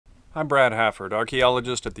I'm Brad Hafford,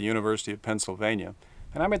 archaeologist at the University of Pennsylvania,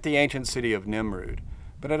 and I'm at the ancient city of Nimrud,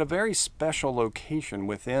 but at a very special location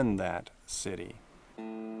within that city.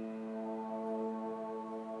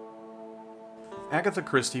 Agatha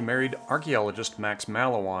Christie married archaeologist Max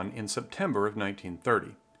Mallowan in September of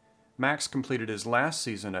 1930. Max completed his last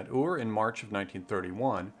season at Ur in March of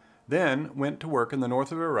 1931, then went to work in the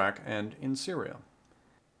north of Iraq and in Syria.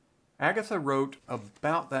 Agatha wrote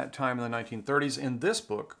about that time in the 1930s in this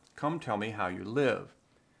book, Come Tell Me How You Live.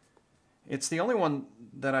 It's the only one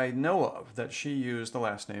that I know of that she used the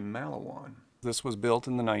last name Mallowan. This was built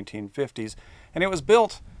in the 1950s, and it was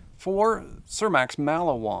built for Sir Max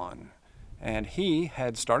Mallowan. And he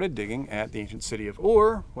had started digging at the ancient city of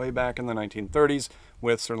Ur way back in the 1930s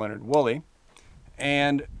with Sir Leonard Woolley.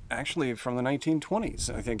 And actually from the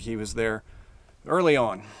 1920s, I think he was there early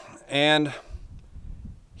on. And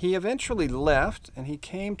he eventually left, and he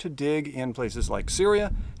came to dig in places like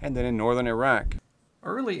Syria and then in northern Iraq.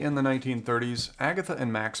 Early in the 1930s, Agatha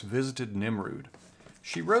and Max visited Nimrud.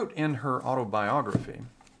 She wrote in her autobiography,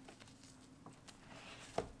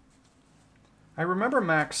 "I remember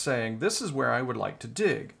Max saying, 'This is where I would like to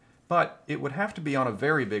dig, but it would have to be on a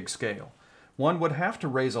very big scale. One would have to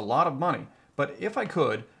raise a lot of money, but if I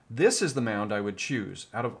could, this is the mound I would choose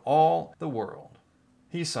out of all the world.'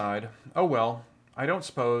 He sighed, 'Oh well, I don't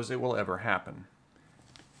suppose it will ever happen.'"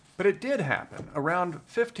 But it did happen around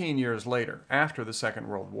 15 years later, after the Second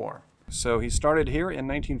World War. So he started here in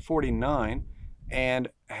 1949 and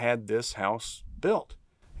had this house built.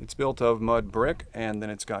 It's built of mud brick, and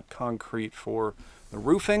then it's got concrete for the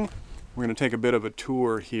roofing. We're going to take a bit of a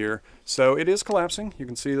tour here. So it is collapsing. You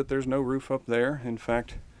can see that there's no roof up there. In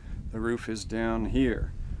fact, the roof is down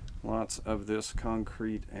here. Lots of this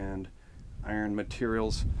concrete and iron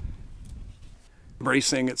materials,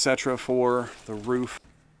 bracing, etc. for the roof.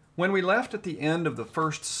 When we left at the end of the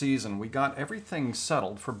first season, we got everything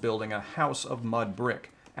settled for building a house of mud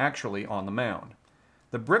brick, actually on the mound.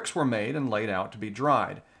 The bricks were made and laid out to be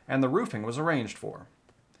dried, and the roofing was arranged for.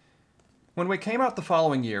 When we came out the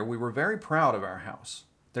following year, we were very proud of our house.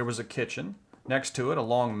 There was a kitchen, next to it a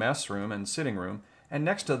long mess room and sitting room, and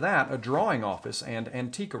next to that a drawing office and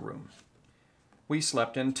antique room. We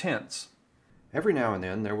slept in tents. Every now and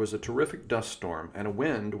then there was a terrific dust storm and a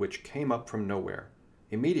wind which came up from nowhere.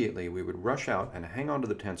 Immediately we would rush out and hang onto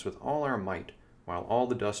the tents with all our might while all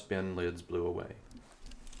the dustbin lids blew away.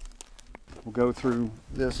 We'll go through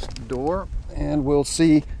this door and we'll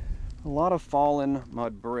see a lot of fallen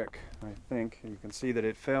mud brick, I think. You can see that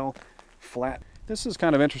it fell flat. This is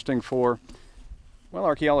kind of interesting for, well,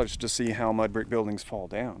 archaeologists to see how mud brick buildings fall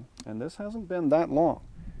down. And this hasn't been that long.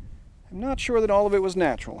 I'm not sure that all of it was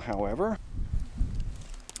natural, however.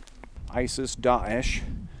 ISIS, Daesh,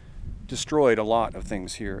 destroyed a lot of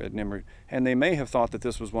things here at Nimrud, and they may have thought that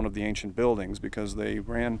this was one of the ancient buildings because they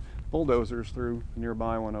ran bulldozers through the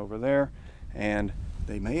nearby one over there, and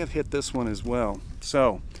they may have hit this one as well.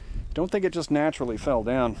 So, don't think it just naturally fell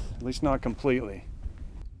down, at least not completely.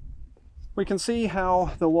 We can see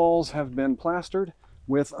how the walls have been plastered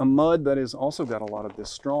with a mud that has also got a lot of this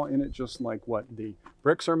straw in it, just like what the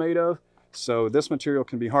bricks are made of. So this material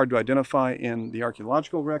can be hard to identify in the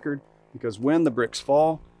archaeological record because when the bricks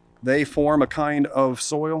fall, they form a kind of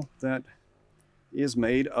soil that is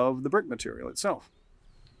made of the brick material itself.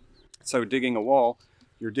 So digging a wall,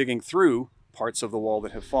 you're digging through parts of the wall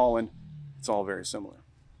that have fallen. It's all very similar.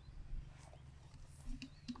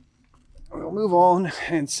 We'll move on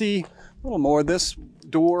and see a little more. This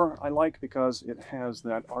door I like because it has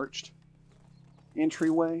that arched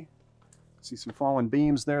entryway. See some fallen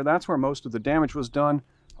beams there. That's where most of the damage was done,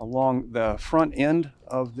 along the front end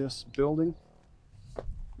of this building.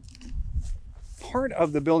 Part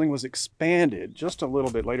of the building was expanded just a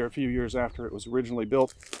little bit later, a few years after it was originally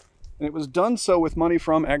built. And it was done so with money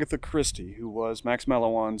from Agatha Christie, who was Max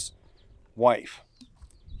Mallowan's wife.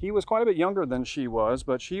 He was quite a bit younger than she was,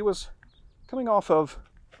 but she was coming off of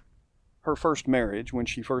her first marriage when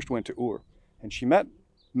she first went to Ur. And she met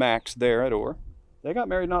Max there at Ur. They got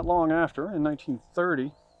married not long after, in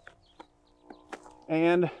 1930.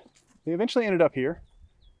 And they eventually ended up here.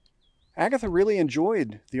 Agatha really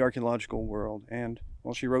enjoyed the archaeological world, and,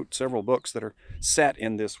 well, she wrote several books that are set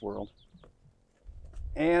in this world.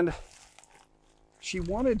 And she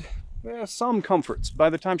wanted some comforts. By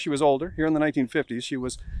the time she was older, here in the 1950s, she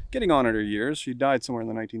was getting on in her years. She died somewhere in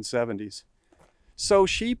the 1970s. So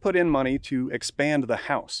she put in money to expand the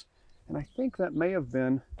house. And I think that may have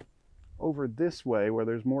been over this way where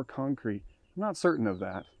there's more concrete. I'm not certain of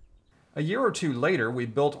that. A year or two later, we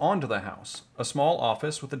built onto the house, a small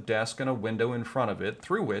office with a desk and a window in front of it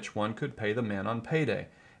through which one could pay the men on payday,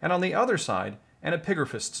 and on the other side, and a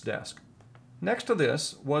pigraphist's desk. Next to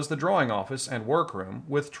this was the drawing office and workroom,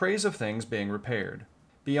 with trays of things being repaired.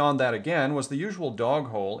 Beyond that again was the usual dog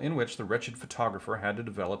hole in which the wretched photographer had to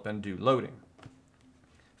develop and do loading.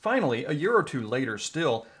 Finally, a year or two later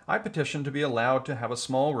still, I petitioned to be allowed to have a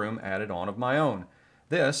small room added on of my own.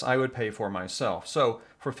 This I would pay for myself, so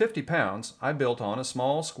for £50 I built on a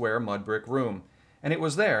small square mud brick room, and it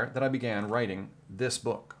was there that I began writing this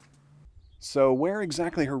book. So where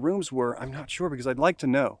exactly her rooms were, I'm not sure, because I'd like to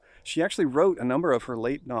know. She actually wrote a number of her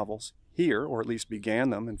late novels here, or at least began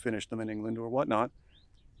them and finished them in England or whatnot.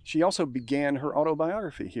 She also began her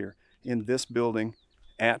autobiography here in this building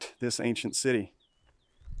at this ancient city.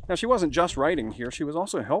 Now, she wasn't just writing here, she was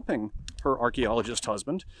also helping her archaeologist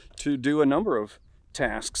husband to do a number of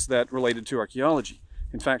tasks that related to archaeology.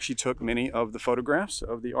 In fact, she took many of the photographs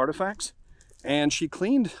of the artifacts, and she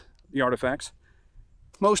cleaned the artifacts.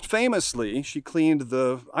 Most famously, she cleaned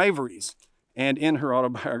the ivories. And in her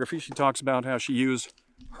autobiography, she talks about how she used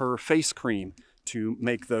her face cream to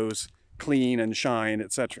make those clean and shine,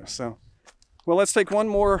 etc. So, well, let's take one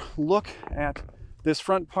more look at this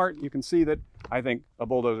front part. You can see that I think a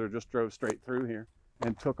bulldozer just drove straight through here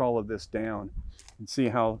and took all of this down. And see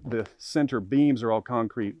how the center beams are all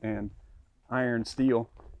concrete and iron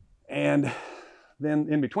steel. And then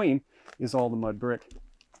in between is all the mud brick.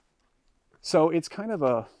 So it's kind of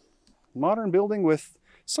a modern building with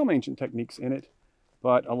some ancient techniques in it,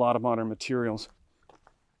 but a lot of modern materials.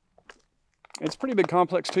 It's a pretty big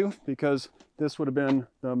complex too, because this would have been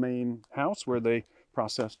the main house where they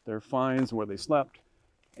processed their finds, where they slept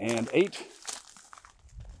and ate.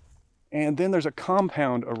 And then there's a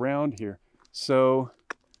compound around here. So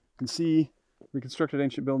you can see reconstructed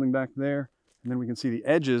ancient building back there, and then we can see the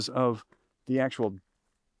edges of the actual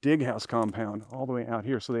dig house compound all the way out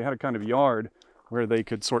here. So they had a kind of yard where they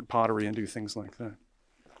could sort pottery and do things like that.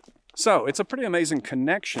 So it's a pretty amazing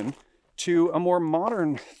connection to a more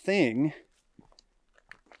modern thing,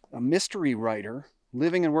 a mystery writer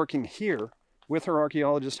living and working here with her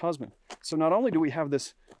archaeologist husband. So not only do we have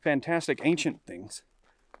this fantastic ancient things,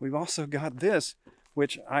 we've also got this,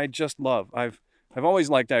 which I just love. I've always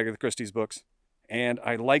liked Agatha Christie's books, and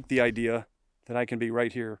I like the idea that I can be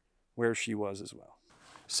right here where she was as well.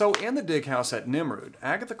 So in the dig house at Nimrud,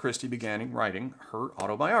 Agatha Christie began writing her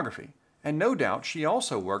autobiography. And no doubt she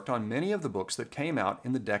also worked on many of the books that came out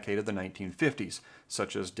in the decade of the 1950s,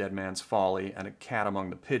 such as Dead Man's Folly and A Cat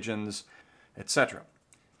Among the Pigeons, etc.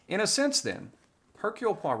 In a sense then,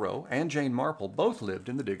 Hercule Poirot and Jane Marple both lived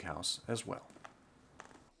in the dig house as well.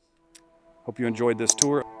 Hope you enjoyed this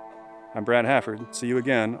tour. I'm Brad Hafford. See you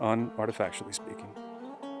again on Artifactually Speaking.